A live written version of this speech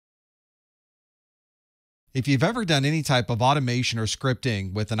If you've ever done any type of automation or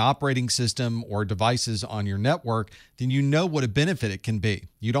scripting with an operating system or devices on your network, then you know what a benefit it can be.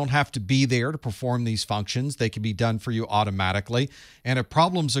 You don't have to be there to perform these functions. They can be done for you automatically. And if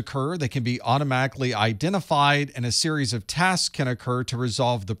problems occur, they can be automatically identified, and a series of tasks can occur to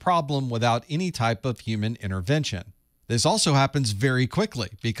resolve the problem without any type of human intervention. This also happens very quickly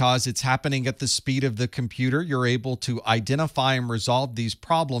because it's happening at the speed of the computer. You're able to identify and resolve these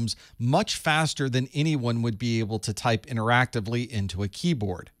problems much faster than anyone would be able to type interactively into a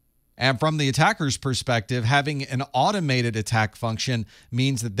keyboard. And from the attacker's perspective, having an automated attack function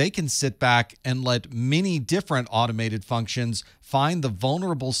means that they can sit back and let many different automated functions find the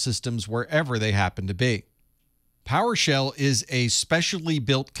vulnerable systems wherever they happen to be. PowerShell is a specially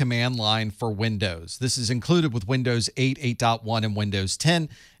built command line for Windows. This is included with Windows 8, 8.1, and Windows 10,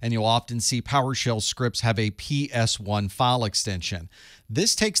 and you'll often see PowerShell scripts have a PS1 file extension.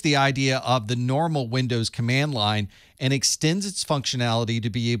 This takes the idea of the normal Windows command line and extends its functionality to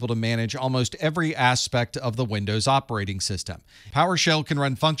be able to manage almost every aspect of the Windows operating system. PowerShell can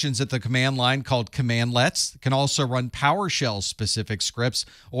run functions at the command line called commandlets. It can also run PowerShell-specific scripts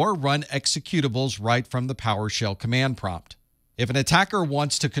or run executables right from the PowerShell command prompt. If an attacker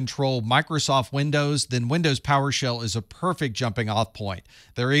wants to control Microsoft Windows, then Windows PowerShell is a perfect jumping off point.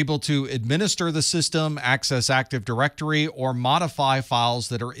 They're able to administer the system, access Active Directory, or modify files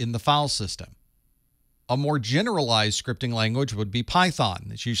that are in the file system. A more generalized scripting language would be Python.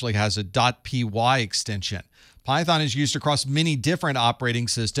 This usually has a .py extension. Python is used across many different operating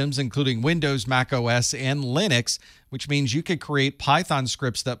systems, including Windows, Mac OS, and Linux, which means you could create Python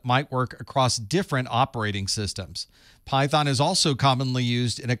scripts that might work across different operating systems. Python is also commonly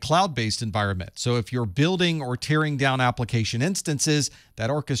used in a cloud-based environment. So if you're building or tearing down application instances, that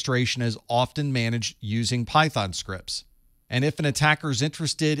orchestration is often managed using Python scripts. And if an attacker is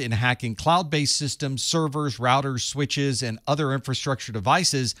interested in hacking cloud-based systems, servers, routers, switches, and other infrastructure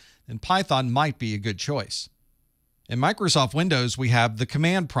devices, then Python might be a good choice. In Microsoft Windows, we have the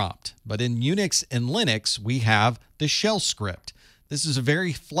command prompt, but in Unix and Linux, we have the shell script. This is a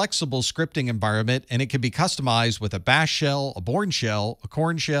very flexible scripting environment, and it can be customized with a bash shell, a bourne shell, a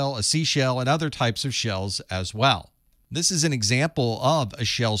corn shell, a C shell, and other types of shells as well. This is an example of a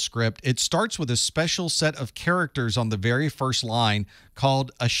shell script. It starts with a special set of characters on the very first line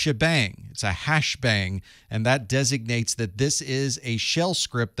called a shebang. It's a hash bang, and that designates that this is a shell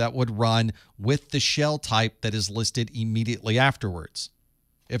script that would run with the shell type that is listed immediately afterwards.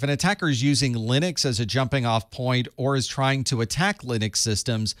 If an attacker is using Linux as a jumping off point or is trying to attack Linux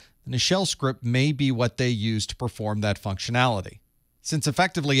systems, then a shell script may be what they use to perform that functionality. Since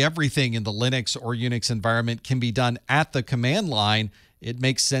effectively everything in the Linux or Unix environment can be done at the command line, it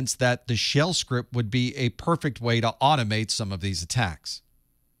makes sense that the shell script would be a perfect way to automate some of these attacks.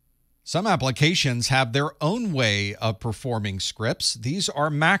 Some applications have their own way of performing scripts. These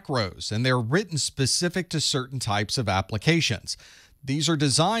are macros, and they're written specific to certain types of applications. These are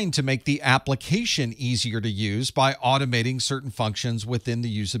designed to make the application easier to use by automating certain functions within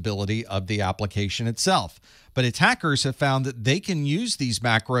the usability of the application itself. But attackers have found that they can use these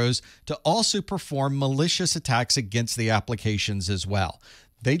macros to also perform malicious attacks against the applications as well.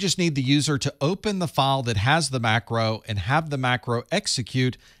 They just need the user to open the file that has the macro and have the macro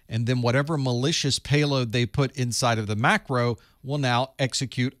execute, and then whatever malicious payload they put inside of the macro will now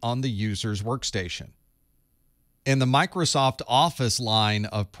execute on the user's workstation. In the Microsoft Office line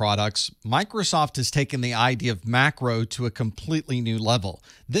of products, Microsoft has taken the idea of macro to a completely new level.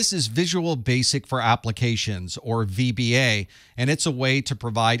 This is Visual Basic for Applications, or VBA, and it's a way to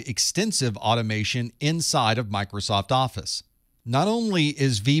provide extensive automation inside of Microsoft Office. Not only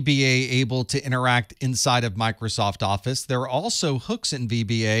is VBA able to interact inside of Microsoft Office, there are also hooks in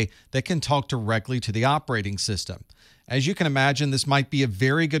VBA that can talk directly to the operating system. As you can imagine, this might be a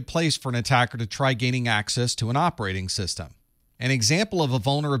very good place for an attacker to try gaining access to an operating system. An example of a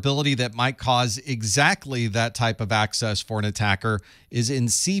vulnerability that might cause exactly that type of access for an attacker is in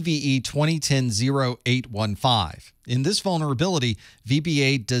CVE 2010-0815. In this vulnerability,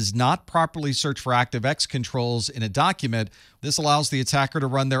 VBA does not properly search for ActiveX controls in a document. This allows the attacker to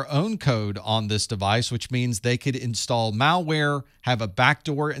run their own code on this device, which means they could install malware, have a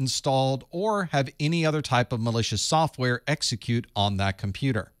backdoor installed, or have any other type of malicious software execute on that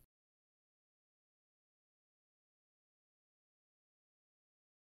computer.